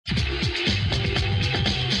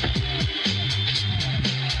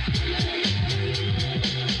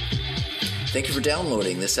Thank you for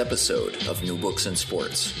downloading this episode of New Books in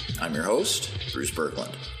Sports. I'm your host, Bruce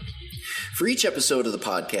Berglund. For each episode of the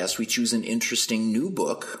podcast, we choose an interesting new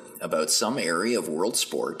book about some area of world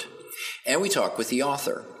sport, and we talk with the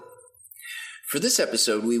author. For this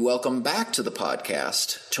episode, we welcome back to the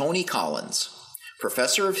podcast Tony Collins,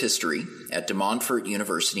 Professor of History at De Montfort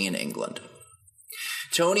University in England.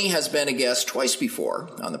 Tony has been a guest twice before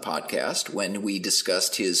on the podcast when we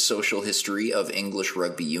discussed his social history of English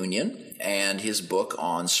rugby union and his book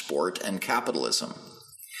on sport and capitalism.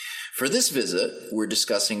 For this visit, we're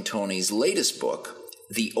discussing Tony's latest book,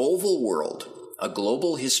 The Oval World, A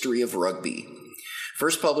Global History of Rugby,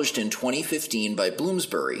 first published in 2015 by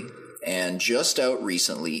Bloomsbury and just out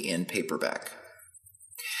recently in paperback.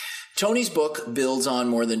 Tony's book builds on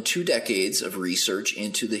more than 2 decades of research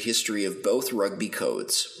into the history of both rugby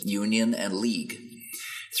codes, union and league.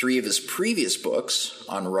 3 of his previous books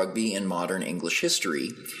on rugby and modern English history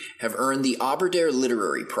have earned the Aberdare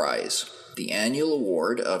Literary Prize, the annual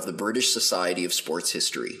award of the British Society of Sports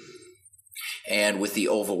History. And with The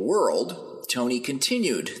Oval World, Tony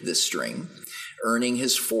continued this string, earning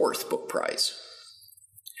his 4th book prize.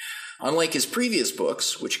 Unlike his previous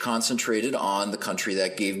books, which concentrated on the country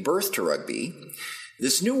that gave birth to rugby,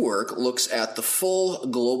 this new work looks at the full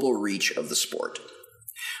global reach of the sport.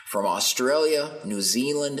 From Australia, New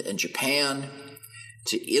Zealand, and Japan,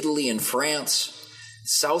 to Italy and France,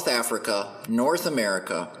 South Africa, North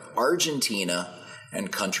America, Argentina,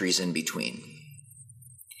 and countries in between.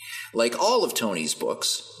 Like all of Tony's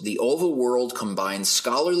books, The Oval World combines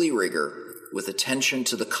scholarly rigor with attention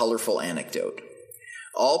to the colorful anecdote,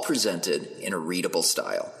 all presented in a readable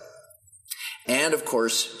style. And of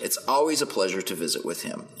course, it's always a pleasure to visit with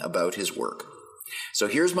him about his work. So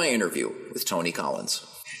here's my interview with Tony Collins.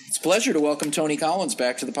 It's a pleasure to welcome Tony Collins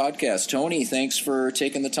back to the podcast. Tony, thanks for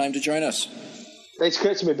taking the time to join us. It's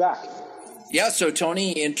great to be back. Yeah, so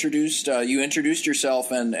Tony introduced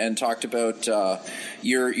yourself and talked about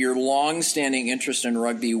your long-standing interest in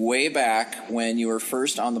rugby way back when you were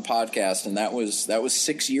first on the podcast, and that was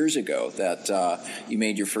 6 years ago that you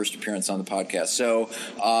made your first appearance on the podcast. So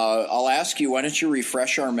I'll ask you, why don't you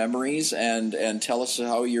refresh our memories and tell us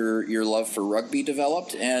how your love for rugby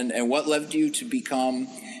developed and what led you to become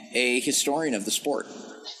a historian of the sport?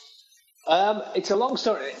 It's a long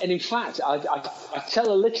story, and in fact, I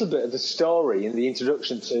tell a little bit of the story in the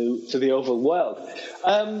introduction to The Oval World.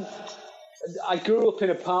 I grew up in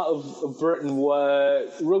a part of Britain where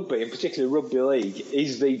rugby, and particularly rugby league,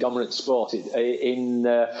 is the dominant sport. In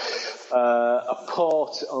a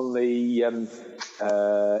port on the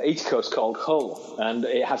east coast called Hull, and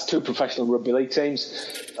it has 2 professional rugby league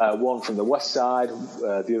teams, one from the west side,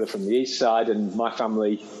 the other from the east side, and my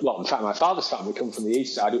family, well, in fact, my father's family come from the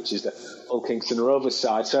east side, which is the Hull Kingston Rovers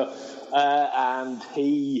side. So, and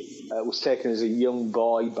he was taken as a young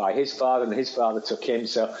boy by his father, and his father took him.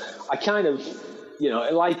 So I kind of,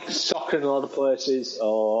 like soccer in a lot of places,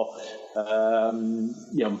 or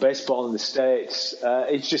baseball in the States.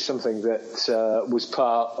 It's just something that was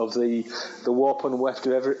part of the warp and weft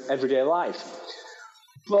of everyday life.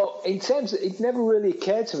 But in terms it never really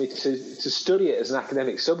occurred to me to study it as an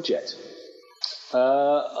academic subject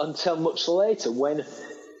until much later, when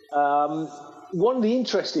one of the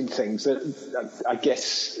interesting things that I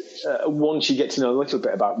guess once you get to know a little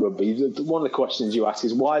bit about rugby, one of the questions you ask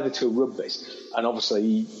is, why the 2 rugbies? And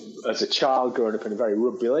obviously, as a child growing up in a very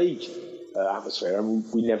rugby league atmosphere, and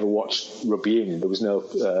we never watched rugby union. There was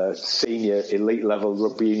no senior elite level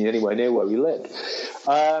rugby union anywhere near where we lived.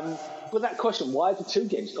 But that question, why the 2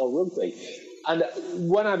 games called rugby? And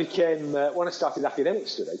when I started academic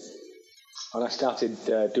study, and I started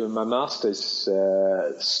doing my master's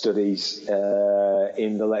studies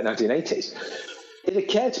in the late 1980s, it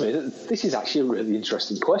occurred to me that this is actually a really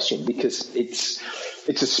interesting question, because it's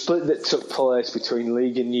a split that took place between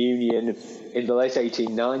league and union in the late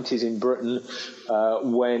 1890s in Britain,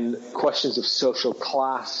 when questions of social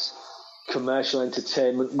class, commercial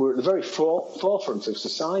entertainment were at the very forefront of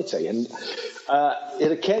society. And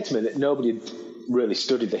it occurred to me that nobody had really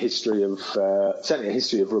studied the history of, certainly the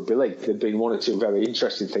history of rugby league. There'd been 1 or 2 very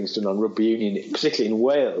interesting things done on rugby union, particularly in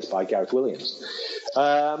Wales, by Gareth Williams.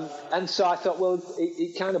 And so I thought, well,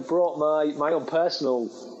 it kind of brought my own personal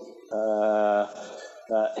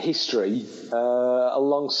history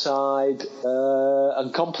alongside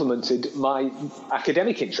and complemented my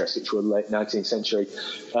academic interests, which were late 19th century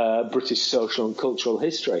British social and cultural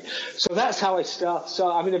history. So that's how I start.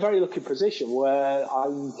 So I'm in a very lucky position where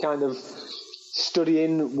I'm kind of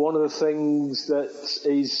studying one of the things that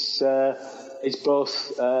is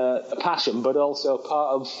both a passion, but also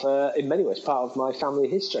part of, in many ways, part of my family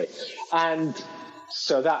history. And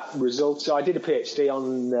so that results. So I did a PhD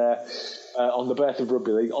on the birth of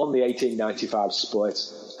rugby league, on the 1895 split,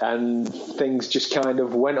 and things just kind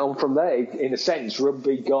of went on from there. In a sense,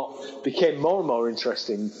 rugby became more and more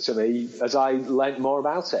interesting to me as I learnt more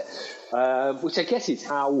about it, which I guess is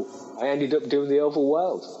how I ended up doing the Oval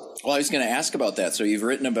World. Well, I was going to ask about that. So you've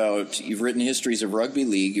written histories of rugby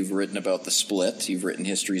league, you've written about the split, you've written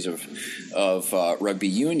histories of rugby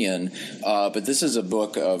union, but this is a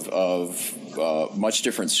book of much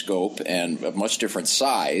different scope and of much different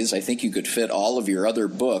size. I think you could fit all of your other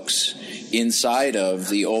books inside of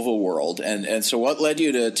the Oval World. And so what led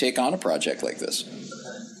you to take on a project like this?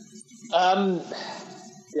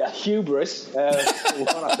 Yeah, hubris.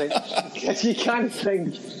 I think, because you kind of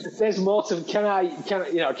think there's more to. Can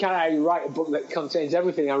I write a book that contains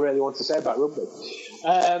everything I really want to say about rugby?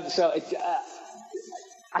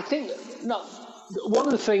 I think not. One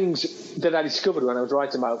of the things that I discovered when I was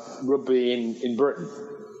writing about rugby in Britain,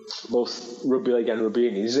 both rugby league and rugby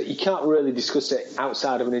union, is that you can't really discuss it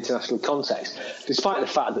outside of an international context, despite the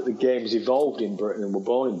fact that the games evolved in Britain and were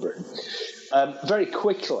born in Britain. Very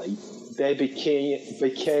quickly, they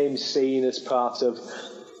became seen as part of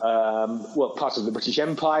the British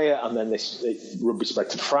Empire, and then rugby spread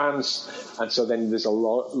to France, and so then there's a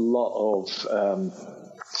lot of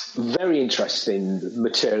very interesting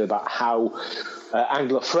material about how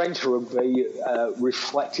Anglo-French rugby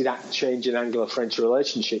reflected change in Anglo-French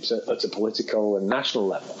relationships at a political and national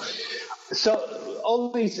level. So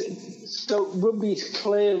rugby is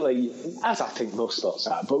clearly, as I think most sports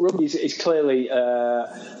are, but rugby is clearly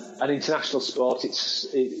an international sport.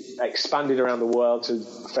 It expanded around the world to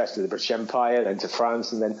first to the British Empire, then to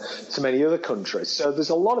France, and then to many other countries. So there's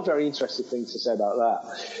a lot of very interesting things to say about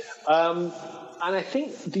that. And I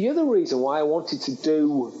think the other reason why I wanted to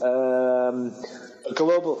do a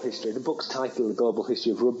global history, the book's title, The Global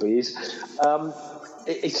History of Rugby, is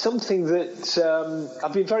it's something that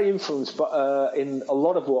I've been very influenced by, in a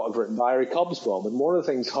lot of what I've written by Eric Hobsbawm. And one of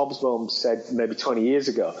the things Hobsbawm said maybe 20 years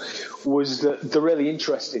ago was that the really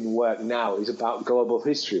interesting work now is about global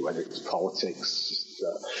history, whether it's politics,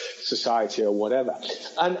 society or whatever.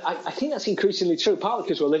 And I think that's increasingly true, partly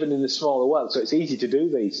because we're living in a smaller world, so it's easy to do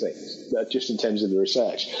these things, just in terms of the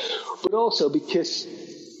research. But also because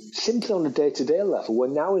simply on a day-to-day level, we're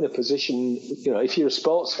now in a position, if you're a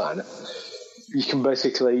sports fan, you can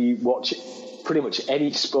basically watch pretty much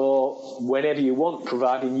any sport whenever you want,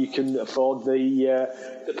 providing you can afford the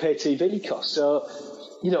pay TV cost. So,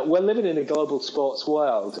 we're living in a global sports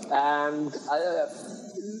world, and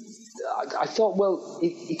I thought, well,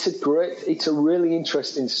 it's a really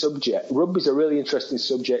interesting subject. Rugby's a really interesting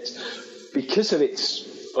subject because of its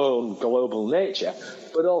own global nature,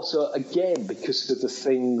 but also, again, because of the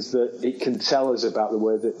things that it can tell us about the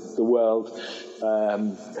way that the world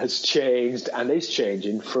has changed and is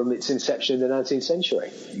changing from its inception in the 19th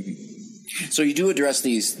century. So you do address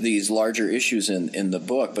these larger issues in the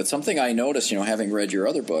book, but something I noticed, having read your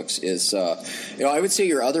other books, is I would say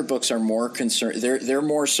your other books are more concerned. They're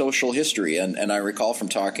more social history, and I recall from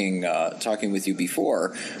talking with you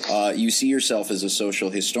before, you see yourself as a social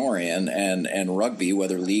historian, and rugby,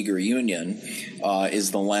 whether league or union,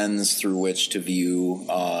 is the lens through which to view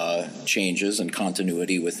changes and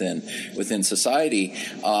continuity within society.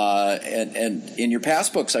 And in your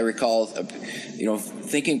past books, I recall,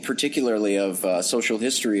 thinking particularly of social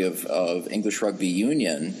history of English rugby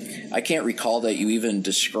union, I can't recall that you even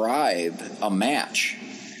describe a match.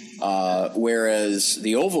 Whereas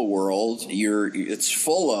the Oval World, it's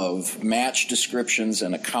full of match descriptions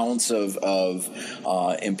and accounts of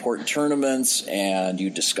important tournaments, and you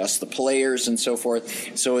discuss the players and so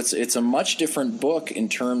forth. So it's a much different book in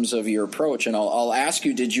terms of your approach. And I'll ask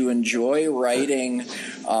you, did you enjoy writing,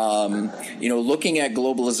 looking at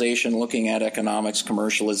globalization, looking at economics,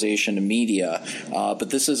 commercialization, and media?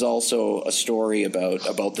 But this is also a story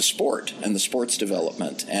about the sport and the sports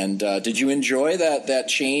development. And did you enjoy that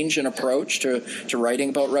change and approach to writing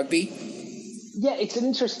about rugby? Yeah, it's an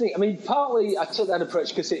interesting thing. I mean, partly I took that approach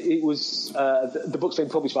because it was the book's been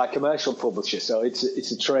published by a commercial publisher, so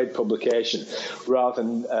it's a trade publication rather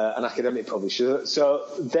than an academic publisher. So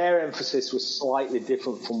their emphasis was slightly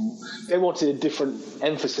different from. They wanted a different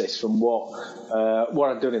emphasis from what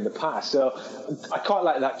I've done in the past. So I quite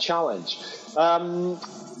like that challenge.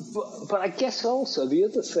 But I guess also the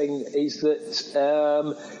other thing is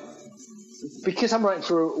that. Because I'm writing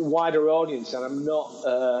for a wider audience, and I'm not,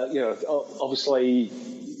 obviously,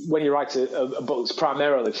 when you write a book that's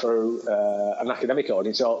primarily for an academic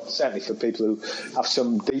audience, or certainly for people who have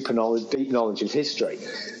some deep knowledge of history,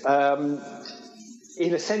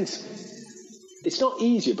 in a sense, it's not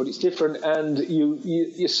easier, but it's different, and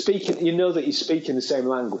you're speaking. You know that you're speaking the same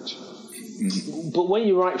language. Mm-hmm. But when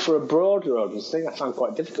you write for a broader audience, the thing I found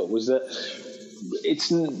quite difficult was that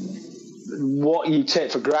it's what you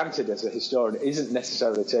take for granted as a historian isn't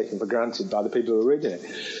necessarily taken for granted by the people who are reading it.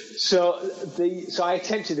 So I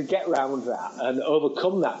attempted to get around that and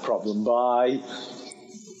overcome that problem by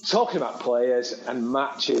talking about players and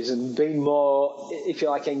matches and being more, if you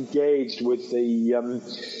like, engaged with the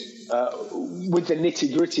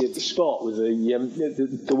nitty-gritty of the sport, with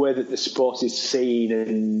the way that the sport is seen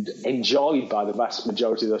and enjoyed by the vast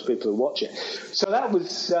majority of those people who watch it. So that was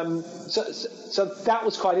so that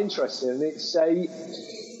was quite interesting, and it's I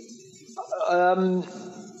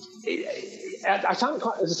found it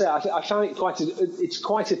quite, as I say, I found it it's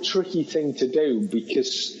quite a tricky thing to do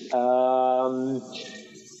because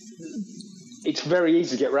it's very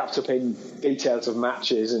easy to get wrapped up in details of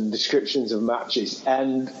matches and descriptions of matches,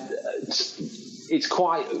 and it's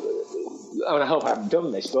quite. I mean, I hope I haven't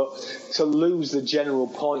done this, but to lose the general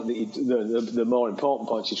point that the more important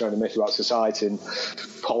points you're trying to make about society and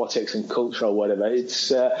politics and culture or whatever,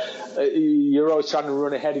 it's you're always trying to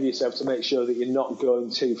run ahead of yourself to make sure that you're not going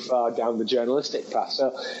too far down the journalistic path.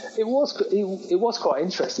 So it was quite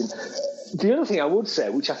interesting. The other thing I would say,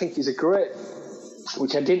 which I think is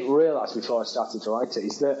which I didn't realise before I started to write it,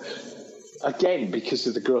 is that, again, because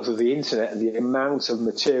of the growth of the internet and the amount of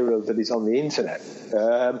material that is on the internet,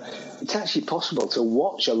 it's actually possible to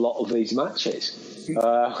watch a lot of these matches.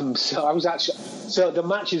 So the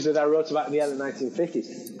matches that I wrote about in the early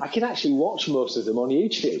 1950s, I can actually watch most of them on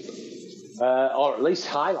YouTube, or at least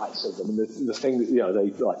highlights of them. And the thing that,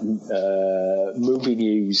 they like movie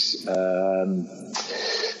news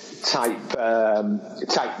type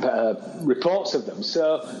reports of them.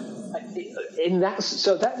 So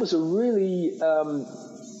that was a really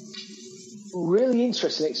really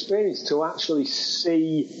interesting experience to actually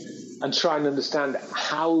see and try and understand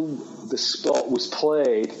how the sport was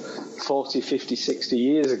played 40, 50, 60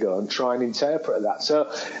 years ago, and try and interpret that. So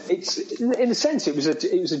it's, in a sense, it was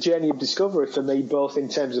a journey of discovery for me, both in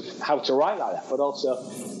terms of how to write like that, but also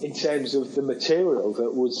in terms of the material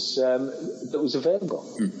that was available.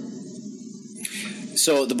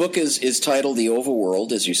 So the book is titled The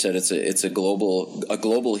Overworld. As you said, it's a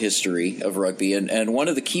global history of rugby, and one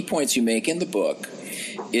of the key points you make in the book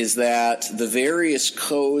is that the various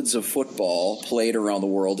codes of football played around the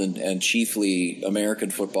world, and chiefly American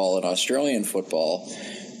football and Australian football,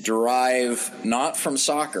 derive not from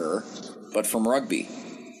soccer but from rugby.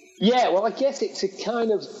 Yeah, well, I guess it's a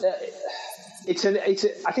kind of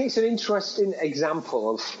I think it's an interesting example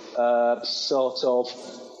of sort of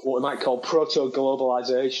what we might call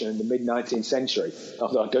proto-globalization in the mid-19th century,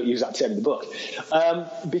 although I don't use that term in the book,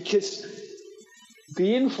 because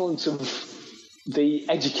the influence of the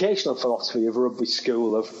educational philosophy of rugby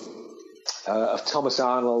school of Thomas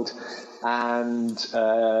Arnold and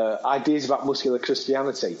ideas about muscular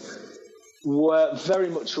Christianity were very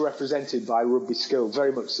much represented by rugby school.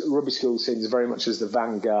 Rugby school seems very much as the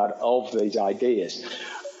vanguard of these ideas.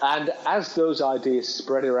 And as those ideas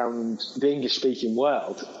spread around the English-speaking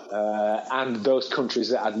world and those countries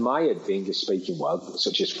that admired the English-speaking world,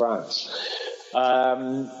 such as France,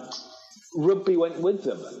 rugby went with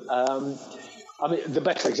them. I mean, the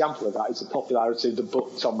best example of that is the popularity of the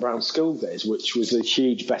book Tom Brown's School Days, which was a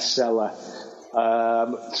huge bestseller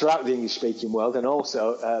throughout the English-speaking world, and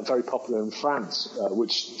also very popular in France,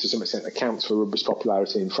 which to some extent accounts for rugby's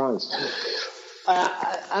popularity in France.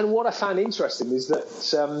 And what I found interesting is that,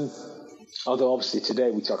 although obviously today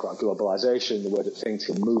we talk about globalisation, the way that things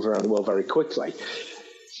can move around the world very quickly,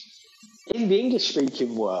 in the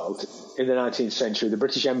English-speaking world in the 19th century, the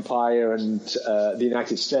British Empire and the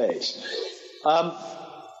United States,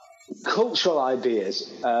 cultural ideas,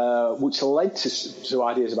 which led to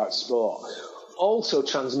ideas about sport, also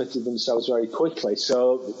transmitted themselves very quickly.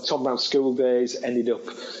 So Tom Brown's School Days ended up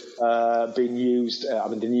being used. I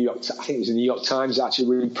think it was the New York Times actually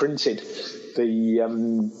reprinted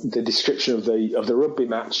the description of the rugby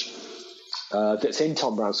match that's in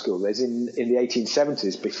Tom Brown's School Days in the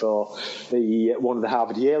 1870s, before one of the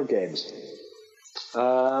Harvard-Yale games.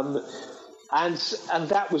 And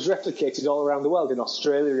that was replicated all around the world, in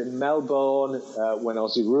Australia, in Melbourne, when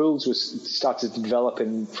Aussie Rules started to develop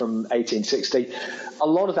from 1860. A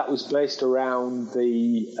lot of that was based around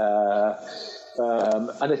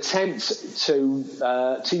an attempt to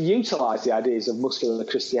utilise the ideas of muscular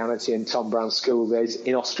Christianity and Tom Brown's School Days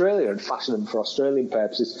in Australia and fashion them for Australian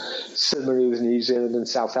purposes, similarly with New Zealand and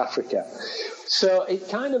South Africa. So it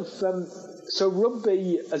kind of so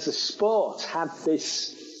rugby as a sport had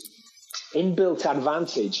this inbuilt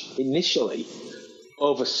advantage initially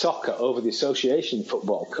over soccer, over the association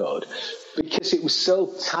football code, because it was so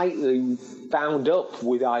tightly bound up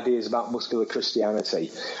with ideas about muscular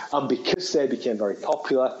Christianity, and because they became very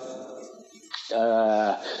popular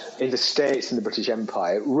in the States and the British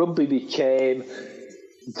Empire, rugby became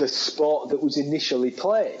the sport that was initially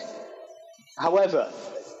played. However,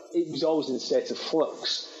 it was always in a state of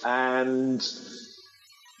flux, and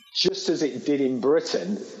just as it did in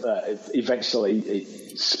Britain, eventually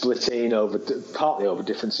it split in partly over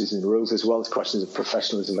differences in the rules, as well as questions of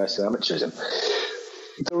professionalism versus amateurism.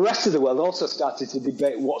 The rest of the world also started to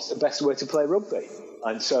debate what's the best way to play rugby.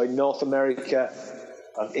 And so in North America,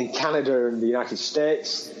 in Canada and the United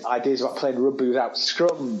States, ideas about playing rugby without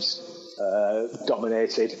scrums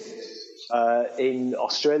dominated. In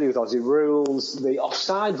Australia, with Aussie rules, the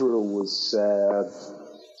offside rule was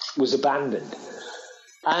abandoned.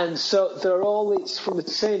 And so they're all from the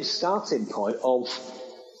same starting point of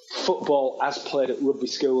football as played at rugby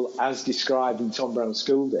school, as described in Tom Brown's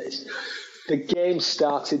School Days. The game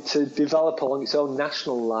started to develop along its own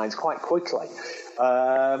national lines quite quickly.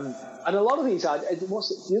 And a lot of these,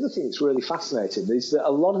 the other thing that's really fascinating is that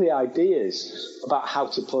a lot of the ideas about how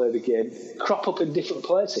to play the game crop up in different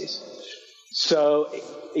places. So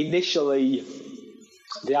initially,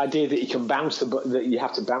 the idea that you can that you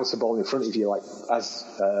have to bounce the ball in front of you, like as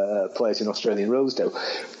players in Australian rules do,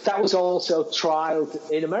 that was also trialled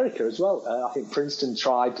in America as well. I think Princeton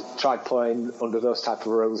tried playing under those type of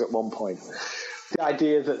rules at one point. The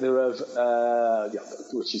idea that there are,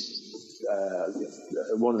 which is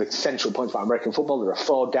one of the central points about American football, there are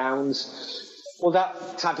 4 downs. Well,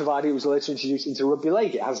 that type of idea was later introduced into rugby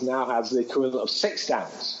league. It now has the equivalent of 6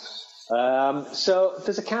 downs. So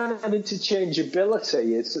there's a kind of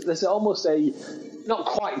interchangeability. There's almost not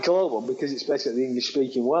quite global, because it's basically the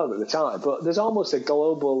English-speaking world at the time, but there's almost a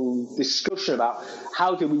global discussion about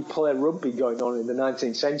how do we play rugby going on in the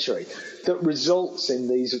 19th century that results in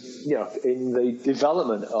these, in the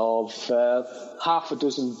development of half a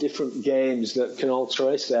dozen different games that can all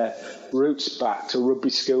trace their roots back to rugby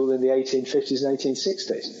school in the 1850s and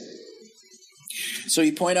 1860s. So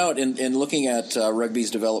you point out, in looking at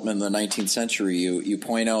rugby's development in the 19th century, you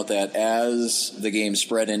point out that as the game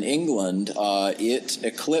spread in England, it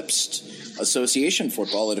eclipsed association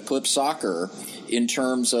football, it eclipsed soccer in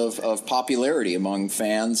terms of popularity among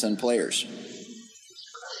fans and players.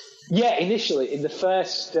 Yeah, initially in the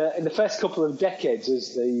first couple of decades,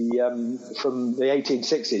 as from the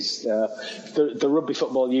 1860s, the Rugby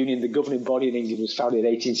Football Union, the governing body in England, was founded in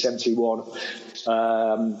 1871,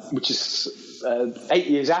 which is 8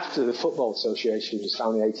 years after the Football Association was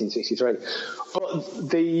founded in 1863. But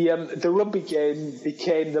the rugby game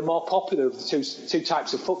became the more popular of the two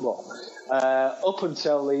types of football up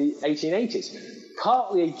until the 1880s.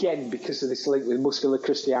 Partly again because of this link with muscular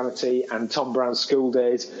Christianity and Tom Brown's School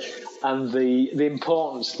Days, and the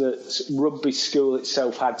importance that rugby school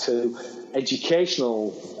itself had to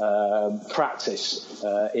educational practice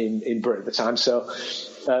in Britain at the time. So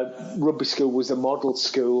rugby school was the model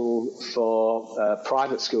school for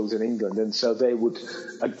private schools in England, and so they would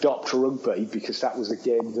adopt rugby because that was a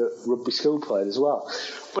game that rugby school played as well.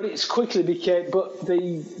 But it's quickly became. But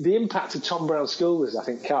the impact of Tom Brown's School Days, I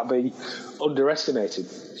think, can't be underestimated.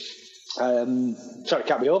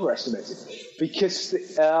 Can't be overestimated, because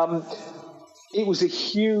it was a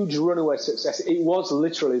huge runaway success. It was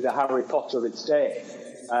literally the Harry Potter of its day.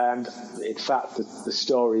 And in fact, the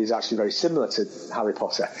story is actually very similar to Harry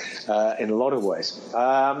Potter in a lot of ways.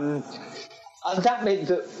 And that meant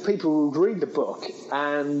that people would read the book,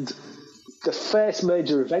 and the first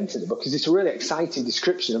major event in the book is this really exciting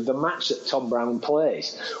description of the match that Tom Brown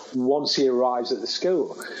plays once he arrives at the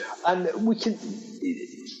school. And we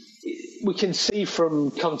can see from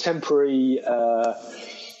contemporary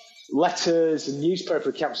letters and newspaper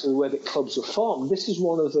accounts of the way that clubs were formed. This is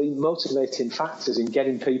one of the motivating factors in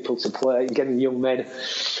getting people to play, getting young men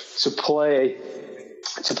to play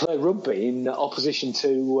rugby in opposition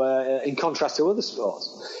to, in contrast to other sports.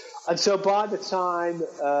 And so by the time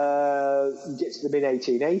you get to the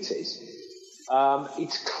mid-1880s,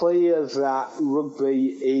 it's clear that rugby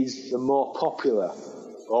is the more popular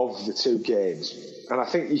of the two games. And I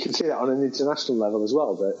think you can see that on an international level as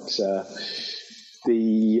well, that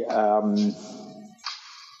the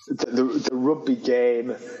rugby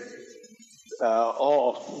game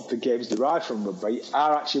or the games derived from rugby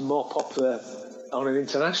are actually more popular on an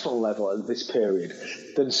international level at this period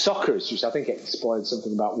than soccer is, which I think explains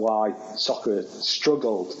something about why soccer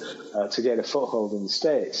struggled to get a foothold in the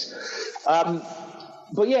States.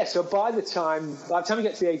 But yeah, so by the time you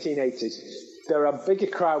get to the 1880s, there are bigger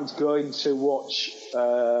crowds going to watch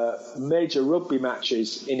major rugby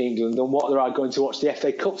matches in England than what there are going to watch the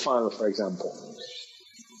FA Cup final, for example.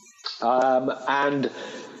 And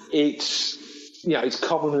it's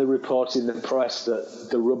commonly reported in the press that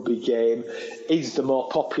the rugby game is the more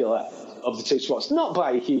popular of the two sports, not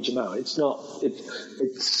by a huge amount. It's not.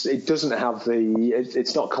 It doesn't have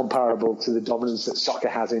it's not comparable to the dominance that soccer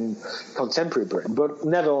has in contemporary Britain. But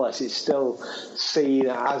nevertheless, it's still seen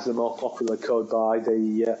as the more popular code by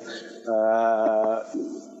the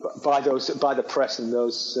press and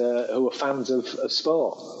those who are fans of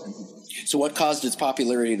sport. So, what caused its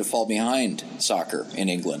popularity to fall behind soccer in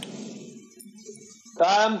England?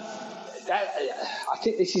 I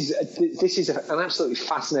think this is an absolutely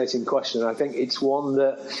fascinating question. I think it's one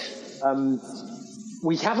that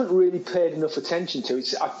we haven't really paid enough attention to.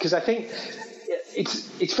 Because I think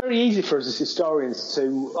it's very easy for us as historians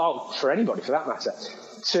for anybody for that matter,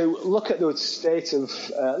 to look at the state of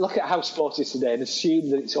look at how sport is today and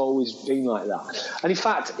assume that it's always been like that. And in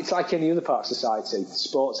fact, it's like any other part of society.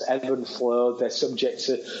 Sports ebb and flow. They're subject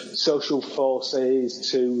to social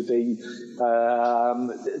forces, to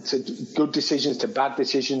good decisions, to bad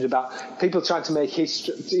decisions, about people trying to make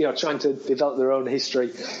history, trying to develop their own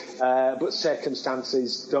history, but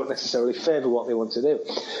circumstances don't necessarily favour what they want to do.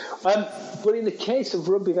 But in the case of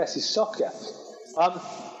rugby versus soccer,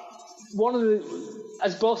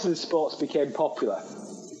 as both of the sports became popular,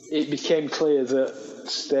 it became clear that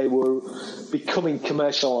they were becoming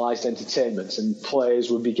commercialised entertainments and players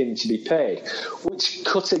were beginning to be paid, which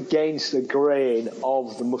cut against the grain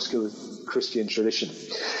of the muscular Christian tradition.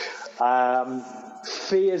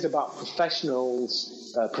 Fears about professional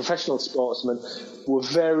sportsmen were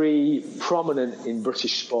very prominent in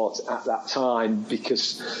British sport at that time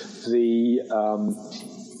because the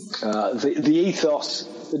ethos,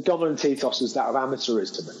 the dominant ethos, was that of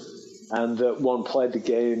amateurism, and that one played the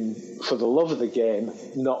game for the love of the game,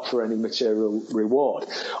 not for any material reward.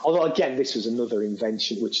 Although, again, this was another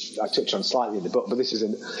invention, which I touch on slightly in the book, but this is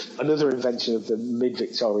another invention of the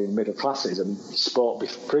mid-Victorian middle classes, and sport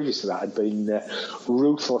previous to that had been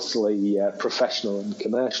ruthlessly professional and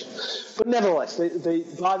commercial. But nevertheless,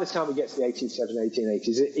 by the time we get to the 1870s,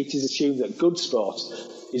 1880s, it is assumed that good sport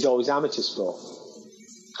is always amateur sport.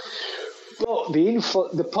 But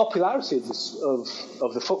the popularity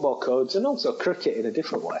of the football codes, and also cricket in a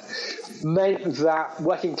different way, meant that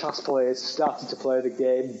working class players started to play the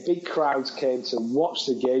game. Big crowds came to watch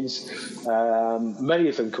the games, many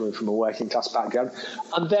of them coming from a working class background,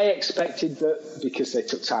 and they expected that because they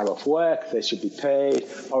took time off work, they should be paid,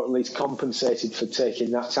 or at least compensated for taking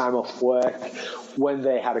that time off work. When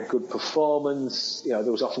they had a good performance, there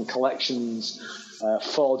was often collections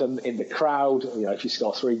for them in the crowd. If you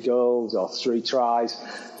score 3 goals or 3 tries,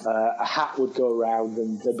 a hat would go around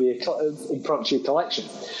and there'd be an impromptu collection.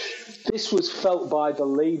 This was felt by the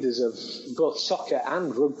leaders of both soccer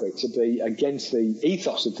and rugby to be against the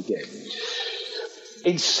ethos of the game.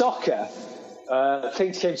 In soccer,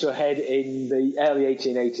 things came to a head in the early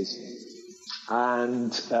 1880s,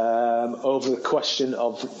 and over the question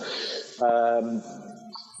of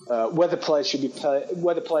whether players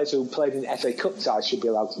who played in FA Cup ties should be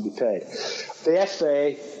allowed to be paid. The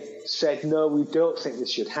FA said, no, we don't think this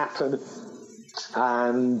should happen,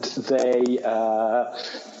 and they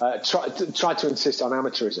tried to insist on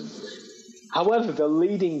amateurism. However, the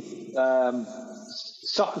leading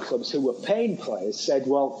soccer clubs who were paying players said,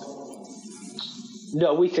 well,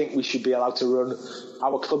 no, we think we should be allowed to run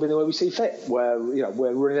our club in the way we see fit, where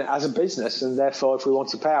we're running it as a business, and therefore if we want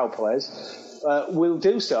to pay our players, we'll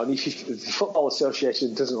do so. And if the Football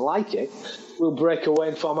Association doesn't like it, we'll break away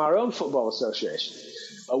and form our own Football Association.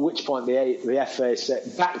 At which point the FA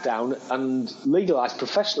backed down and legalised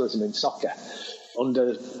professionalism in soccer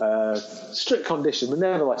under strict conditions, but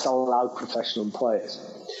nevertheless allowed professional players.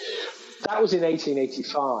 That was in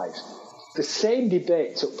 1885. The same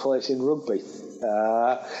debate took place in rugby,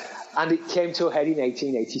 and it came to a head in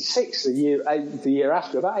 1886, the year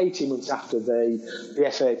after, about 18 months after the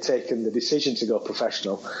FA had taken the decision to go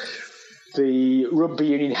professional. The Rugby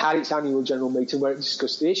Union had its annual general meeting where it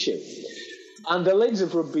discussed the issue. And the leaders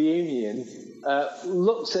of Rugby Union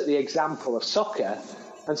looked at the example of soccer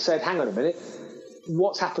and said, hang on a minute,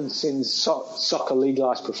 what's happened since soccer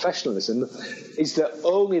legalised professionalism is that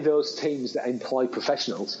only those teams that employ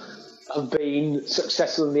professionals have been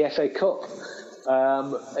successful in the FA Cup.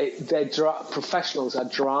 Professionals are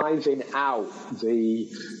driving out the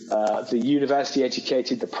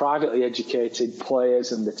university-educated, the privately educated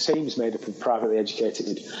players, and the teams made up of privately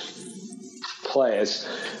educated players,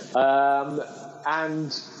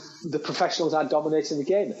 and the professionals are dominating the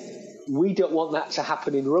game. We don't want that to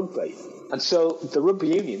happen in rugby. And so the rugby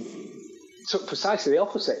union took precisely the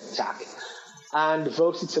opposite tack and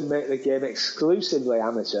voted to make the game exclusively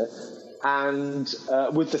amateur, and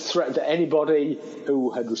with the threat that anybody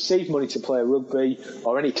who had received money to play rugby,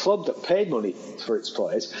 or any club that paid money for its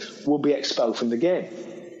players, would be expelled from the game.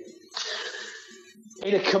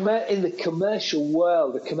 In the commercial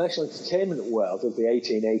world, the commercial entertainment world of the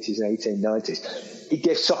 1880s and 1890s, it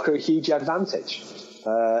gave soccer a huge advantage.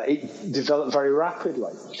 It developed very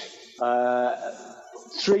rapidly.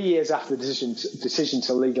 3 years after the decision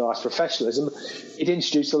to legalise professionalism, it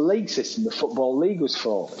introduced a league system. The Football League was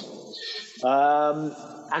formed.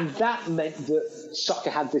 And that meant that soccer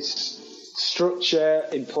had this structure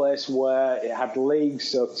in place where it had leagues,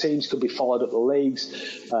 so teams could be followed up the leagues.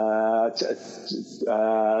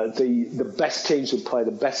 The best teams would play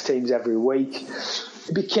the best teams every week.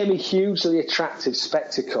 It became a hugely attractive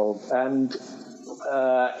spectacle, and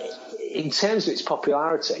in terms of its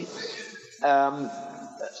popularity,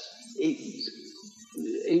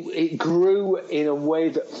 it grew in a way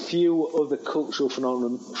that few other cultural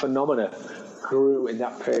phenomena grew in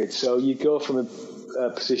that period. So you go from a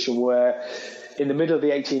position where in the middle of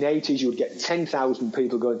the 1880s you would get 10,000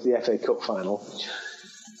 people going to the FA Cup final.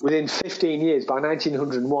 Within 15 years, by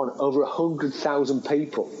 1901, over 100,000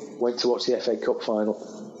 people went to watch the FA Cup final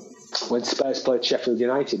when Spurs played Sheffield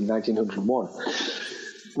United in 1901.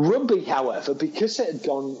 Rugby, however, because it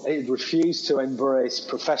had refused to embrace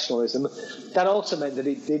professionalism, that also meant that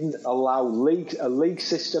it didn't allow a league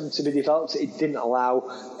system to be developed. It didn't allow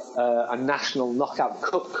a national knockout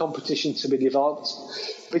cup competition to be developed,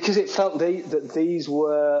 because it felt that these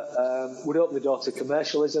would open the door to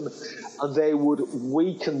commercialism, and they would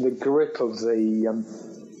weaken the grip of the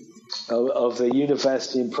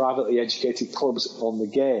university and privately educated clubs on the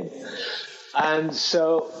game. And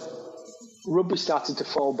so rugby started to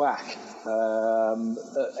fall back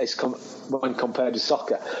when compared to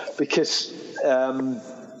soccer, because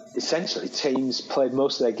essentially teams played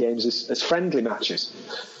most of their games as friendly matches.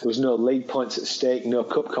 There was no league points at stake, no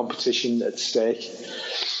cup competition at stake.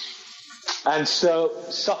 And so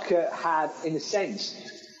soccer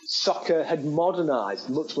had modernised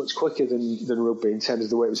much, much quicker than rugby in terms of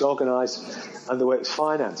the way it was organised and the way it was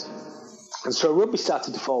financed. And so rugby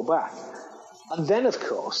started to fall back. And then, of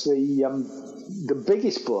course, the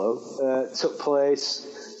biggest blow took place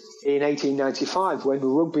in 1895, when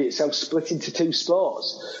rugby itself split into two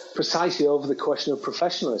sports, precisely over the question of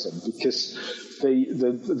professionalism, because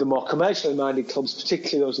the more commercially minded clubs,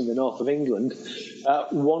 particularly those in the north of England,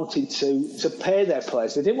 wanted to pay their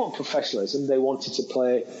players. They didn't want professionalism. They wanted to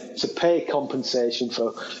pay compensation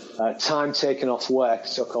for time taken off work,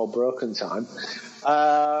 so-called broken time.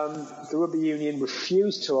 The rugby union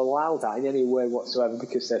refused to allow that in any way whatsoever,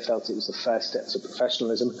 because they felt it was the first step to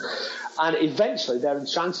professionalism. And eventually their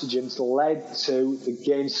intransigence led to the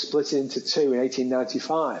game splitting into two in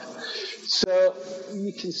 1895. So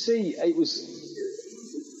you can see it was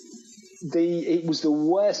the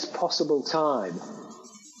worst possible time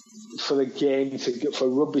for the game for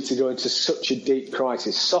rugby to go into such a deep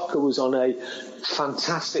crisis. Soccer was on a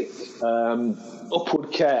fantastic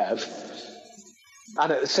upward curve. And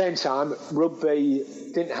at the same time, rugby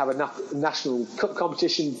didn't have a national cup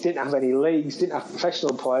competition, didn't have any leagues, didn't have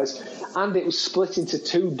professional players, and it was split into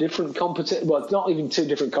two different not even two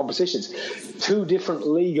different competitions, two different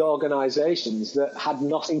league organisations that had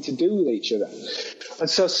nothing to do with each other. And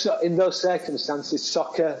so in those circumstances,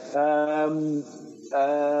 soccer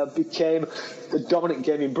became the dominant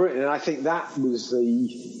game in Britain, and I think that was the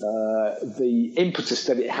impetus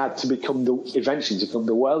that it had to eventually become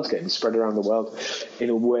the world game, spread around the world in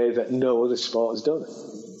a way that no other sport has done.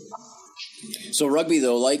 So rugby,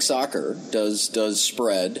 though, like soccer, does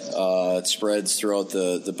spread. It spreads throughout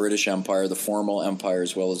the British Empire, the formal empire,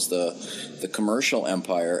 as well as the commercial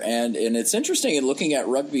empire. And it's interesting in looking at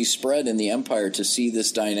rugby spread in the empire to see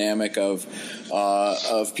this dynamic of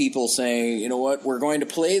people saying, you know what, we're going to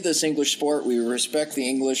play this English sport. We respect the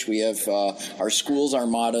English. We have our schools are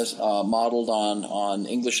modeled on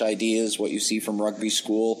English ideas, what you see from rugby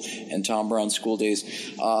school and Tom Brown's school days.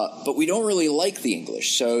 But we don't really like the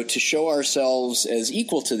English. So to show ourselves as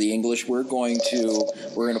equal to the English, we're going to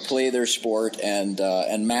play their sport and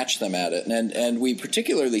match them at it. And we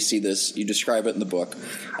particularly see this, you describe it in the book,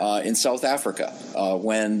 in South Africa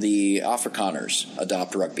when the Afrikaners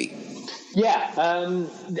adopt rugby. Yeah,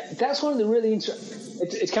 that's one of the really interesting.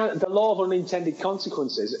 It's kind of the law of unintended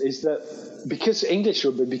consequences is that because English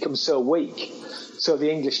rugby becomes so weak, so the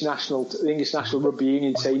English national rugby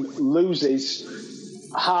union team loses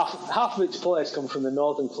half of its players come from the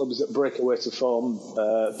northern clubs that break away to form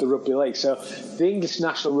the rugby league. So the English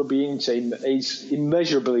national rugby union team is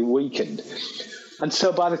immeasurably weakened. And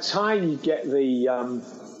so by the time you get the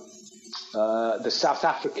South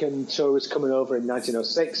African tourists coming over in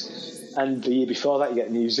 1906, and the year before that you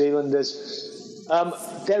get New Zealanders,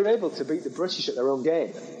 they're able to beat the British at their own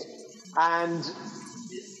game. And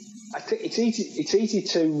I think it's easy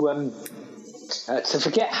to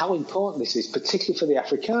forget how important this is, particularly for the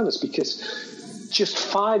Afrikaners, because just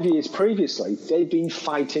 5 years previously they'd been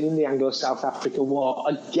fighting in the Anglo-South African War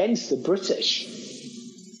against the British,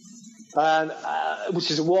 and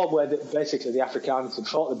which is a war where basically the Afrikaners had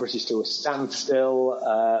fought the British to a standstill.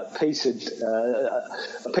 A peace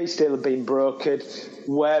deal had been brokered,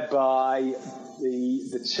 whereby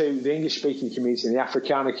the English-speaking community and the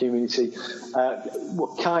Afrikaner community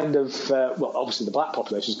were kind of, obviously the black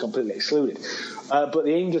population is completely excluded, but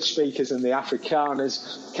the English speakers and the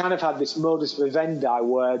Afrikaners kind of had this modus vivendi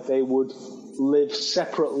where they would live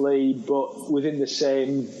separately but within the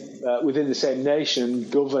same nation,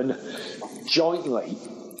 govern jointly.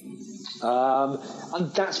 And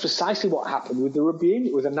that's precisely what happened with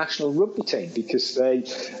the national rugby team, because when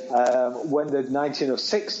the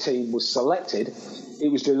 1906 team was selected, it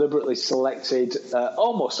was deliberately selected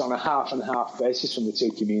almost on a half and half basis from the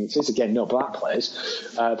two communities. Again, no black players.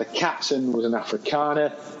 The captain was an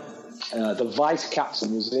Afrikaner. The vice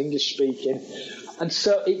captain was English speaking, and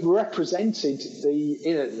so it represented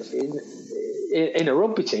in a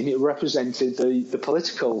rugby team. It represented the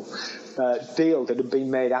political deal that had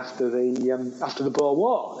been made after the Boer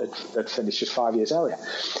War that finished just 5 years earlier.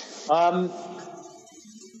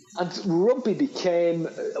 And rugby became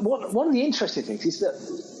one of the interesting things is that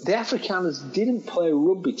the Afrikaners didn't play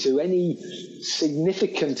rugby to any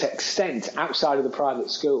significant extent outside of the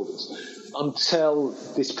private schools until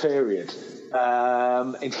this period.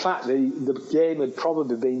 In fact, the game had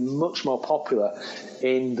probably been much more popular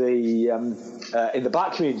in the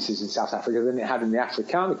black communities in South Africa than it had in the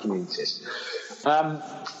Afrikaner communities.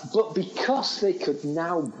 But because they could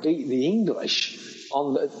now beat the English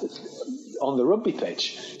on the rugby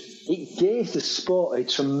pitch, it gave the sport a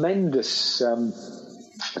tremendous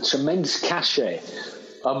cachet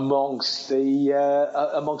amongst the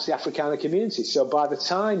Afrikaner community. So by the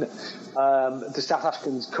time the South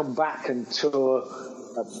Africans come back and tour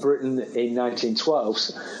Britain in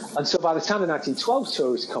 1912, and so by the time the 1912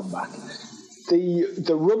 tourists come back,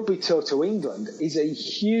 the rugby tour to England is a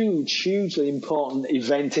hugely important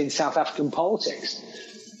event in South African politics.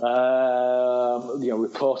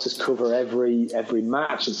 Reporters cover every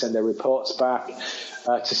match and send their reports back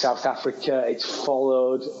to South Africa. It's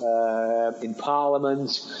followed in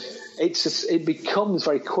Parliament. It becomes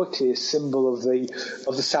very quickly a symbol of the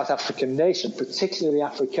South African nation, particularly the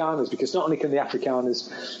Afrikaners, because not only can the Afrikaners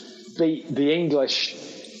beat the English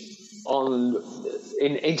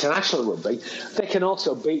in international rugby, they can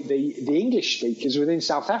also beat the English speakers within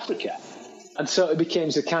South Africa. And so it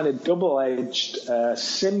becomes a kind of double-edged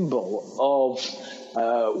symbol of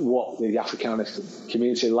what the Afrikaner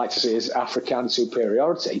community like to see as African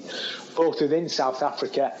superiority, both within South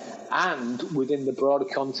Africa and within the broader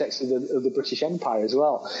context of the British Empire as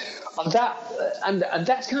well. And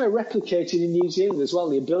that's kind of replicated in New Zealand as well,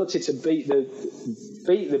 the ability to beat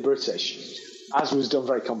the British, as was done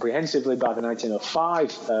very comprehensively by the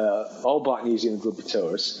 1905 All Black New Zealand rugby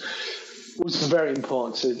tourists, was very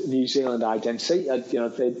important to New Zealand identity.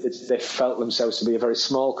 They felt themselves to be a very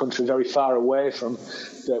small country, very far away from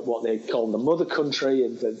what they called the mother country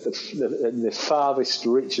and the farthest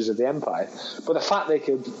reaches of the empire. But the fact they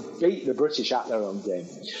could beat the British at their own game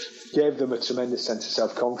gave them a tremendous sense of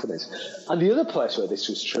self-confidence. And the other place where this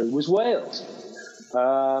was true was Wales.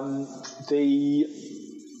 The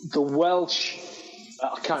Welsh,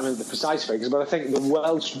 I can't remember the precise figures, but I think the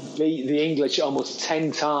Welsh beat the English almost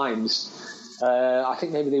 10 times. I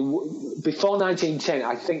think maybe before 1910,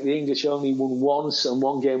 I think the English only won once and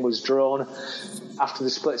one game was drawn after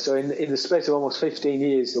the split. So in the space of almost 15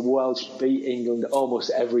 years, the Welsh beat England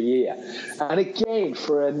almost every year. And again,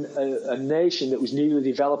 for a nation that was newly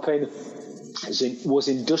developing, was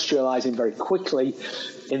industrialising very quickly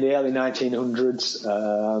in the early 1900s,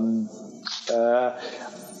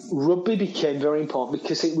 rugby became very important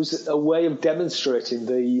because it was a way of demonstrating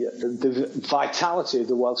the vitality of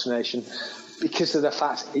the Welsh nation because of the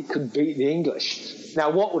fact it could beat the English.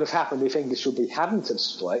 Now, what would have happened if English rugby hadn't have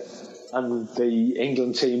split and the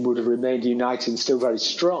England team would have remained united and still very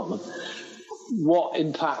strong? What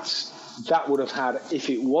impact that would have had if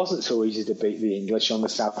it wasn't so easy to beat the English on the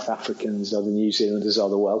South Africans or the New Zealanders or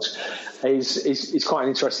the Welsh is quite an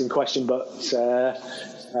interesting question, but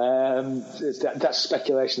That's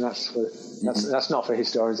speculation. That's not for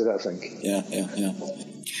historians, I don't think. Yeah.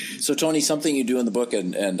 So, Tony, something you do in the book,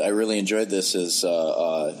 and I really enjoyed this, is,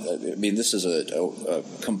 this is a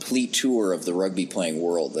complete tour of the rugby playing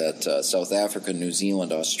world, that South Africa, New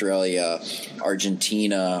Zealand, Australia,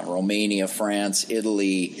 Argentina, Romania, France,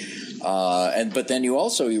 Italy, but then you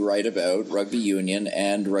write about rugby union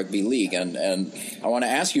and rugby league, and I want to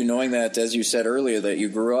ask you, knowing that, as you said earlier, that you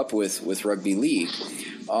grew up with rugby league.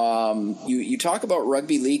 You talk about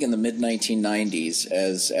rugby league in the mid-1990s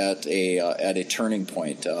as at a turning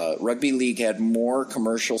point. Rugby league had more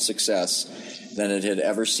commercial success than it had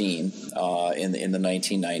ever seen in the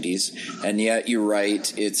 1990s, and yet you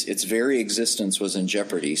write its very existence was in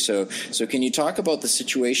jeopardy. So can you talk about the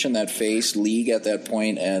situation that faced league at that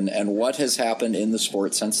point, and what has happened in the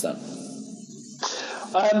sport since then?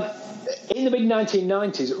 In the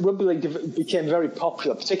mid-1990s, rugby league became very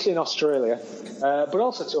popular, particularly in Australia, but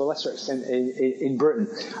also to a lesser extent in Britain.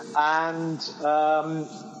 And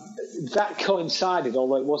that coincided,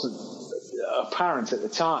 although it wasn't apparent at the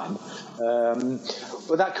time,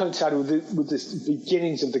 but that coincided with the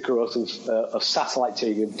beginnings of the growth of satellite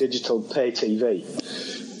TV, of digital pay TV.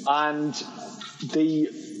 And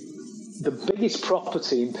the biggest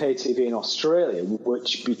property in pay TV in Australia,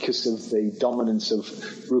 which, because of the dominance of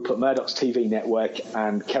Rupert Murdoch's TV network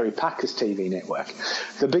and Kerry Packer's TV network,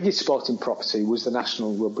 the biggest sporting property was the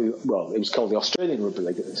National Rugby, well, it was called the Australian Rugby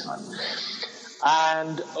League at the time.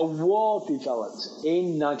 And a war developed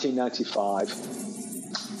in 1995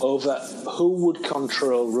 over who would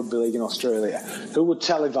control rugby league in Australia, who would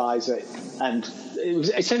televise it, and it was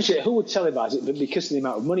essentially who would televise it, but because of the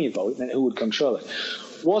amount of money involved, it meant who would control it.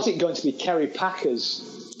 Was it going to be Kerry Packer's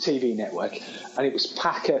TV network? And it was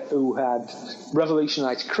Packer who had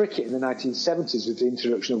revolutionised cricket in the 1970s with the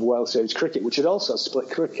introduction of World Series cricket, which had also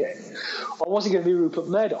split cricket. Or was it going to be Rupert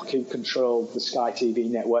Murdoch who controlled the Sky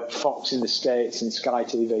TV network, Fox in the States and Sky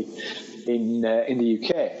TV in the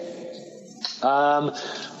UK?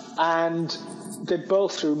 And they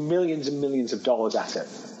both threw millions and millions of dollars at it.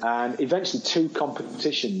 And eventually two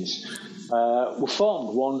competitions were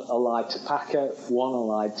formed, one allied to Packer, one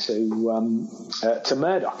allied to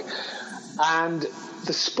Murdoch. And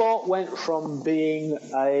the sport went from being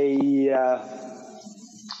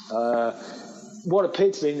what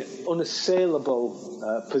appeared to be an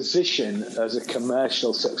unassailable position as a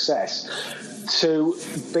commercial success to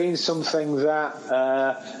being something that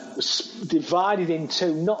was divided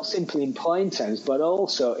into, not simply in playing terms, but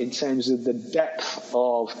also in terms of the depth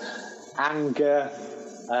of anger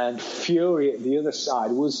and fury at the other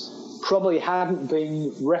side probably hadn't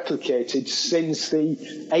been replicated since the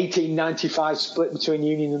 1895 split between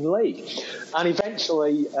Union and League. And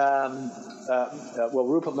eventually,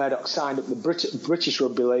 Rupert Murdoch signed up the British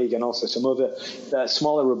Rugby League and also some other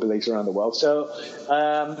smaller rugby leagues around the world. So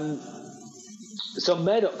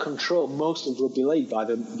Murdoch controlled most of rugby league by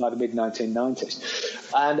the mid-1990s,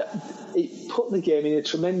 and it put the game in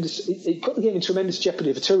tremendous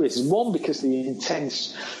jeopardy for two reasons. One, because the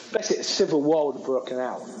intense, basically, civil war had broken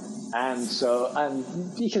out, and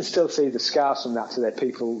you can still see the scars from that today.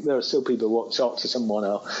 There are still people who won't talk to someone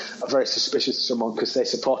or are very suspicious of someone because they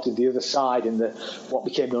supported the other side in what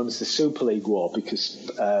became known as the Super League War, because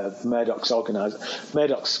Murdoch's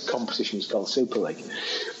competition was called Super League.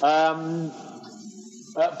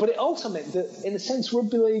 But it also meant that, in a sense,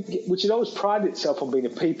 rugby league, which had always prided itself on being a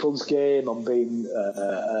people's game, on being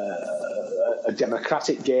a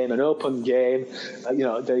democratic game, an open game, a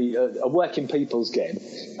working people's game,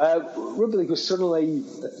 rugby league was suddenly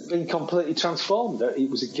being completely transformed. It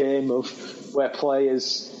was a game where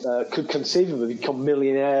players could conceivably become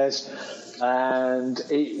millionaires, and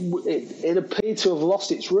it appeared to have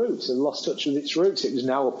lost its roots and lost touch with its roots. It was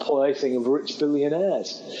now a plaything of rich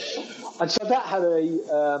billionaires. And so that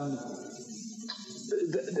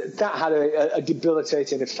had a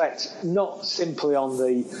debilitating effect, not simply on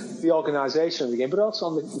the organisation of the game, but also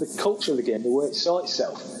on the culture of the game, the way it saw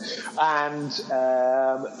itself. And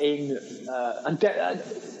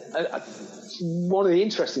one of the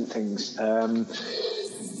interesting things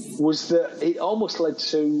was that it almost led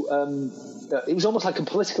to it was almost like a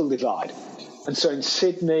political divide. And so in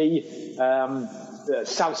Sydney, the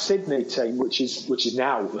South Sydney team, which is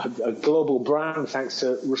now a global brand thanks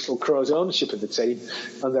to Russell Crowe's ownership of the team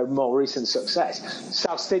and their more recent success.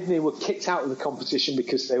 South Sydney were kicked out of the competition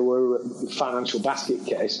because they were a financial basket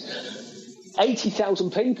case.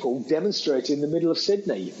 80,000 people demonstrated in the middle of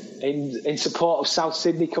Sydney in support of South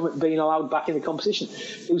Sydney being allowed back in the competition.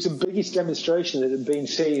 It was the biggest demonstration that had been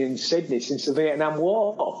seen in Sydney since the Vietnam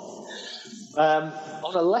War.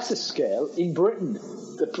 On a lesser scale, in Britain,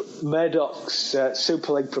 Murdoch's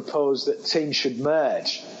Super League proposed that teams should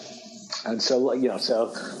merge. And so, to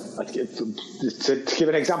give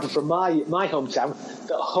an example from my hometown,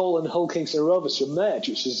 that Hull and Hull Kingston Rovers should merge,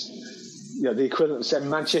 which is the equivalent of saying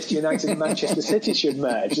Manchester United and Manchester City should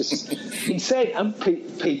merge. It's insane, and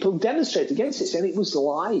people demonstrated against it, saying it was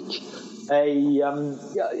like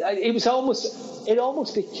it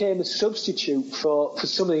almost became a substitute for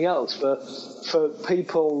something else, for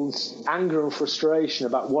people's anger and frustration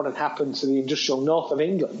about what had happened to the industrial north of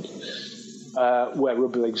England, where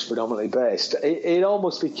rugby league was predominantly based. It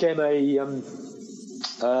almost became a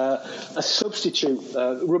substitute.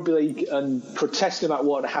 Rugby league and protesting about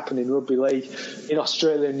what had happened in rugby league in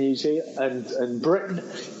Australia and New Zealand and Britain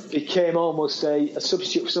became almost a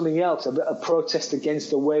substitute for something else, a protest against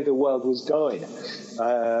the way the world was going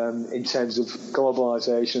in terms of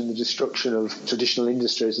globalisation, the destruction of traditional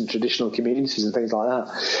industries and traditional communities and things like that.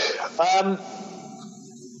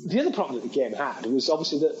 The other problem that the game had was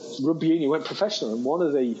obviously that rugby union went professional, and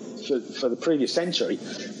for the previous century,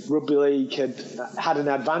 rugby league had an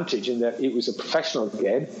advantage in that it was a professional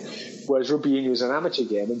game, whereas rugby union was an amateur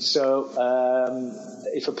game, and so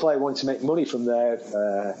if a player wanted to make money from their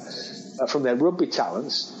rugby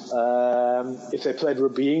talents, if they played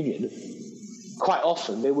rugby union, quite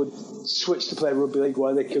often they would switch to play rugby league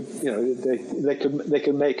where they could, they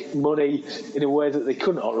could make money in a way that they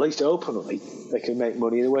couldn't, or at least openly they could make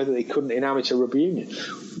money in a way that they couldn't in amateur rugby union.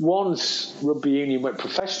 Once rugby union went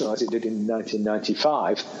professional, as it did in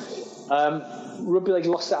 1995, rugby league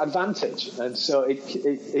lost that advantage, and so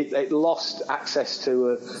it lost access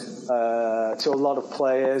to a lot of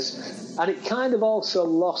players, and it kind of also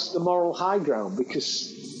lost the moral high ground,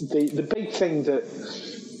 because the big thing that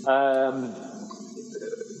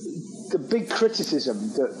the big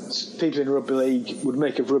criticism that people in rugby league would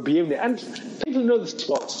make of rugby union, and people in other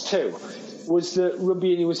sports too, was that rugby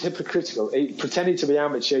union was hypocritical. It pretended to be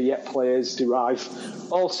amateur, yet players derive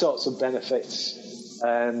all sorts of benefits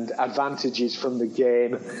and advantages from the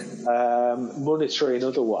game, monetary and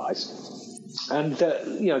otherwise. And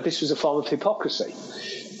this was a form of hypocrisy.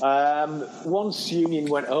 Once union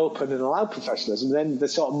went open and allowed professionalism, then the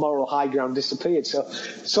sort of moral high ground disappeared.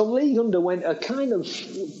 So league underwent a kind of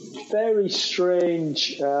very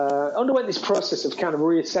strange, underwent this process of kind of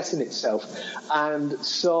reassessing itself, and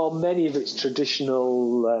saw many of its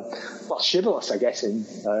traditional, chivalrous, I guess,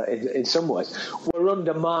 in some ways, were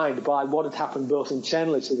undermined by what had happened both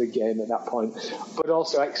internally to the game at that point, but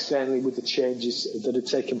also externally with the changes that had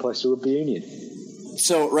taken place to rugby union.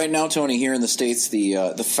 So right now, Tony, here in the States,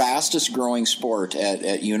 the fastest growing sport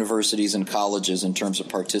at universities and colleges in terms of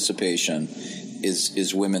participation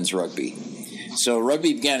is women's rugby. So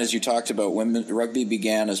rugby began, as you talked about, rugby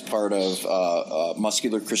began as part of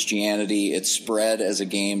muscular Christianity. It spread as a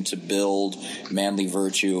game to build manly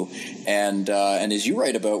virtue. And as you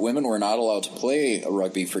write about, women were not allowed to play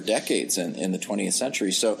rugby for decades in the 20th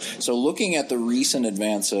century. So looking at the recent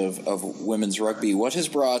advance of women's rugby, what has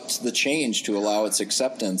brought the change to allow its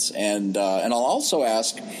acceptance? And I'll also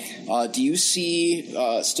ask, do you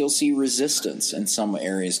still see resistance in some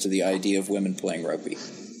areas to the idea of women playing rugby?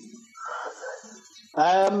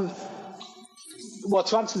 Well,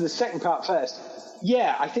 to answer the second part first,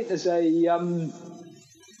 yeah, I think there's women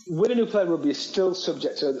who play rugby are still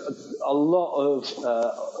subject to a lot of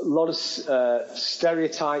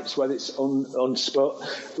stereotypes, whether it's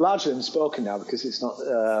largely unspoken now, because it's not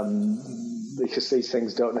because these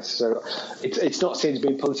things don't necessarily. It's not seen as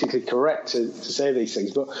being politically correct to say these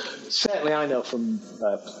things, but certainly I know from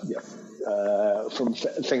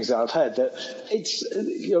things that I've heard that it's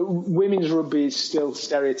women's rugby is still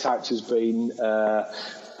stereotyped as being as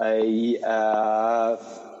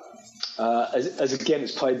a game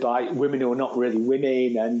that's played by women who are not really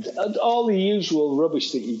women, and all the usual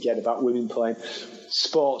rubbish that you get about women playing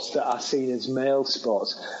sports that are seen as male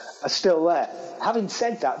sports are still there. Having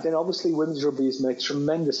said that, then obviously women's rugby has made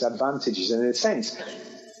tremendous advantages, and in a sense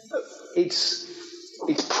it's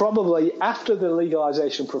probably, after the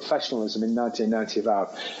legalisation of professionalism in 1995,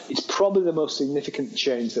 it's probably the most significant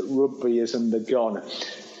change that rugby has undergone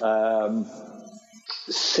over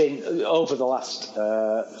the last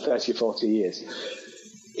 30 or 40 years.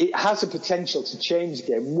 It has the potential to change the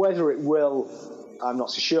game. Whether it will, I'm not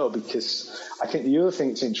so sure, because I think the other thing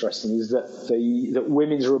that's interesting is that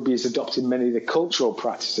women's rugby has adopted many of the cultural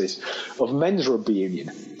practices of men's rugby union.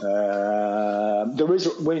 There is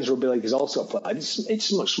women's rugby league is also played.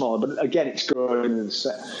 It's much smaller, but again, it's growing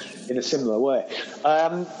in a similar way.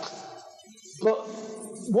 But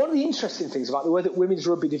one of the interesting things about the way that women's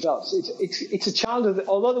rugby develops, it's a child of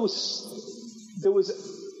although there was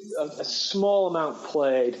a small amount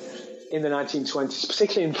played in the 1920s,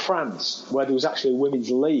 particularly in France, where there was actually a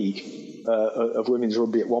women's league of women's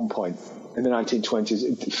rugby at one point in the 1920s.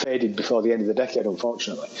 It faded before the end of the decade,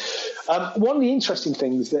 unfortunately. One of the interesting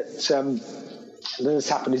things that has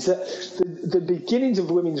happened is that the beginnings of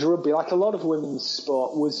women's rugby, like a lot of women's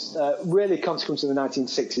sport, was really a consequence of the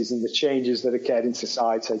 1960s and the changes that occurred in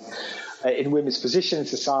society, in women's position in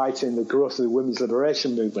society, and the growth of the women's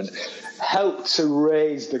liberation movement, helped to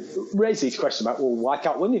raise these questions about, well, why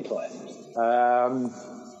can't women play?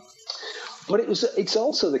 But it's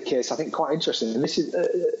also the case, I think, quite interesting, and this is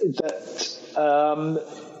that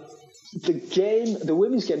the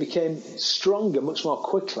women's game became stronger much more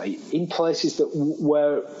quickly in places that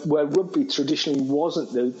where rugby traditionally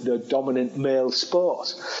wasn't the dominant male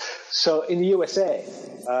sport. So in the USA,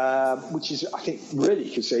 which is, I think, really,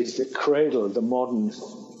 you could say, is the cradle of the modern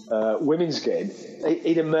women's game.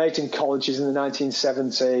 It emerged in colleges in the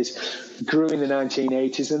 1970s, grew in the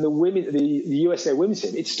 1980s, and the USA women's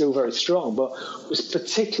team, it's still very strong, but was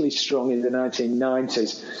particularly strong in the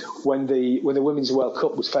 1990s when the Women's World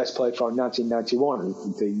Cup was first played for in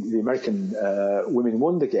 1991. The American women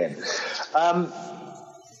won the game.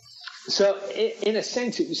 So in a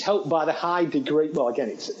sense, it was helped by the high degree. Well, again,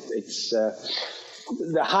 it's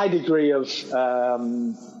the high degree of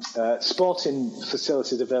sporting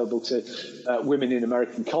facilities available to women in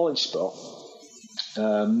American college sport,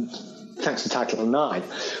 thanks to Title IX,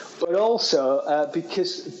 but also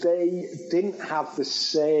because they didn't have the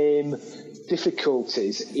same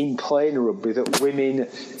difficulties in playing rugby that women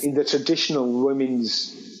in the traditional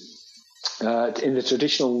in the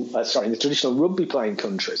traditional rugby playing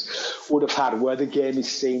countries would have had, where the game is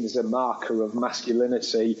seen as a marker of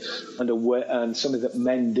masculinity and something that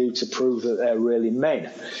men do to prove that they're really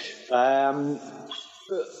men. And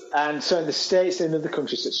so in the States and other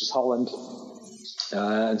countries such as Holland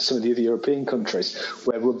and some of the other European countries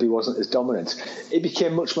where rugby wasn't as dominant, it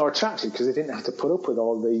became much more attractive because they didn't have to put up with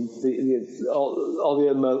all the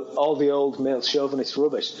old male chauvinist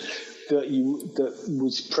rubbish that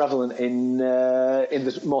was prevalent in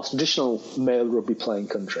the more traditional male rugby playing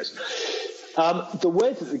countries. The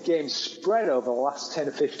way that the game spread over the last 10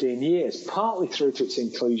 or 15 years, partly through to its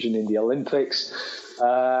inclusion in the Olympics,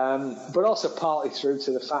 but also partly due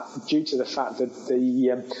to the fact that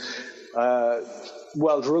the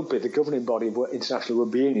World Rugby, the governing body of International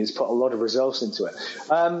Rugby Union, has put a lot of resource into it.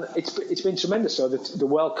 It's been tremendous. So the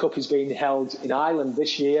World Cup is being held in Ireland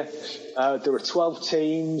this year. There are 12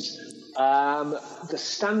 teams. The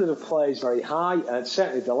standard of play is very high, and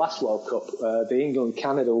certainly the last World Cup, the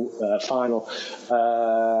England-Canada final,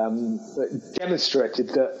 demonstrated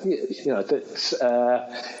that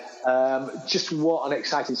just what an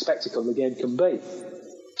exciting spectacle the game can be,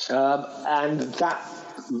 and that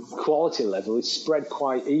quality level is spread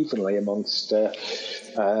quite evenly amongst many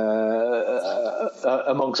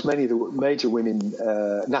of the major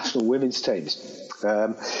national women's teams.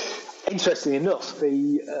 Interestingly enough,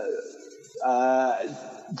 the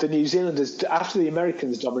New Zealanders, after the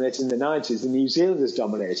Americans dominated in the 90s, the New Zealanders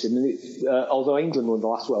dominated, although England won the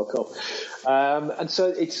last World Cup. And so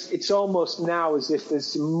it's almost now as if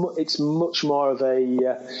it's much more of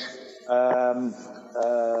a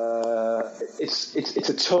it's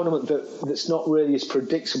a tournament that's not really as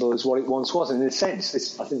predictable as what it once was. And in a sense,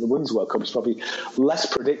 I think the Women's World Cup is probably less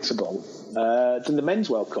predictable than the Men's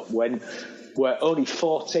World Cup, where only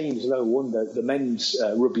 4 teams have ever won the Men's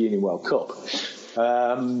Rugby Union World Cup.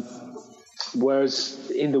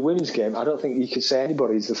 Whereas in the women's game, I don't think you could say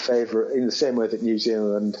anybody's the favourite in the same way that New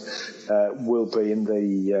Zealand will be in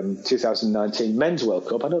the 2019 Men's World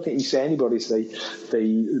Cup. I don't think you say anybody's the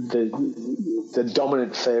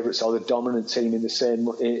dominant favourites or the dominant team in the same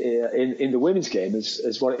in the women's game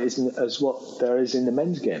as what it is as what there is in the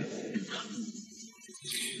men's game.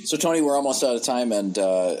 So, Tony, we're almost out of time, and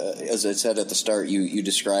as I said at the start, you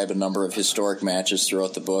describe a number of historic matches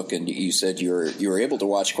throughout the book, and you said you were able to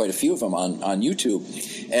watch quite a few of them on YouTube.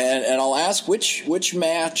 And I'll ask, which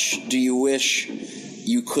match do you wish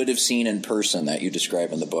you could have seen in person that you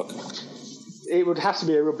describe in the book? It would have to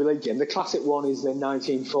be a rugby league game. The classic one is the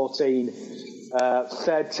 1914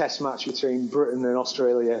 third Test match between Britain and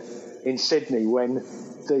Australia in Sydney, when it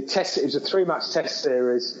was a 3-match Test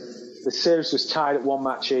series. The series was tied at 1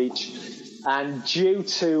 match each, and due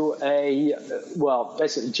to the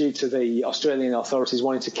Australian authorities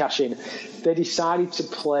wanting to cash in, they decided to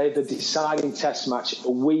play the deciding Test match a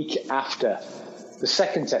week after the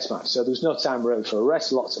second Test match. So there was no time really for a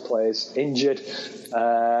rest, lots of players injured,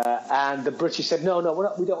 and the British said, no,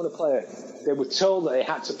 we don't want to play it. They were told that they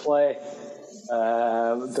had to play.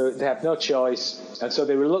 They had no choice, and so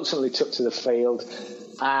they reluctantly took to the field.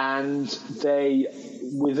 and they,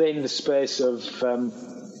 within the space of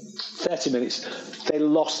 30 minutes, they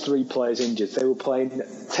lost 3 players injured. They were playing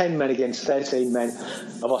 10 men against 13 men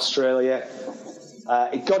of Australia.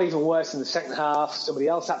 It got even worse in the second half. Somebody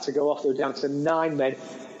else had to go off. They were down to 9 men,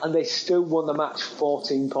 and they still won the match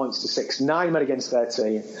 14 points to 6. 9 men against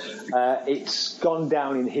 13. It's gone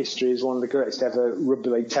down in history as one of the greatest ever rugby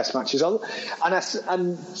league test matches.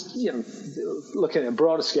 And you know, looking at a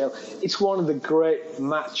broader scale, it's one of the great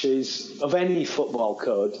matches of any football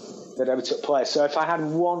code that ever took place. So if I had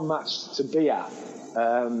one match to be at,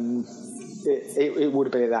 it would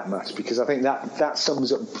have been that match, because I think that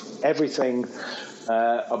sums up everything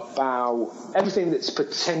about everything that's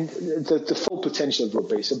the full potential of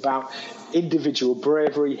rugby. It's about individual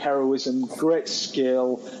bravery, heroism, great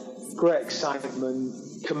skill, great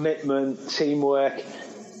excitement, commitment, teamwork.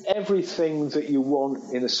 Everything that you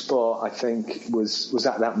want in a sport, I think, was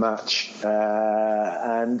at that match.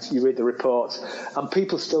 And you read the reports, and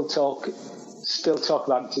people still talk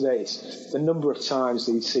about it today. It's the number of times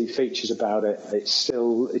that you see features about it. It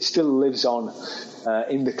still lives on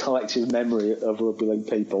in the collective memory of rugby league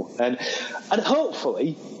people. And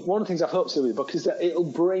hopefully, one of the things I've hoped to do with the book is that it'll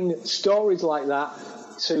bring stories like that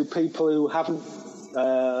to people who haven't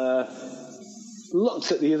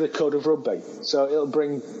looked at the other code of rugby. So it'll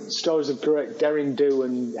bring stories of great daring do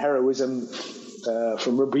and heroism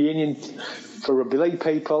from rugby union for rugby league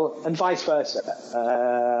people, and vice versa.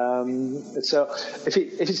 So if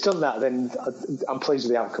it's done that, then I'm pleased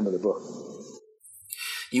with the outcome of the book.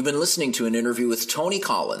 You've been listening to an interview with Tony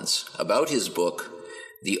Collins about his book,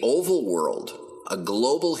 The Oval World, A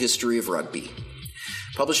Global History of Rugby,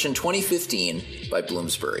 published in 2015 by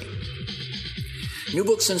Bloomsbury. New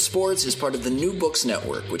Books in Sports is part of the New Books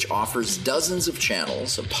Network, which offers dozens of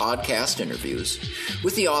channels of podcast interviews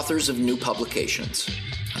with the authors of new publications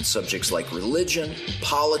on subjects like religion,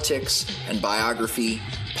 politics, and biography,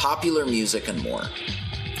 popular music, and more.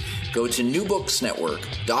 Go to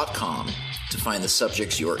newbooksnetwork.com to find the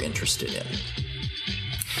subjects you're interested in.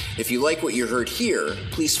 If you like what you heard here,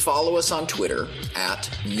 please follow us on Twitter at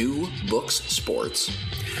New Books Sports,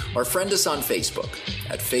 or friend us on Facebook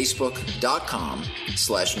at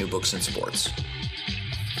facebook.com/newbooksinsports.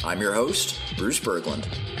 I'm your host, Bruce Berglund.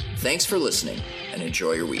 Thanks for listening, and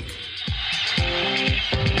enjoy your week.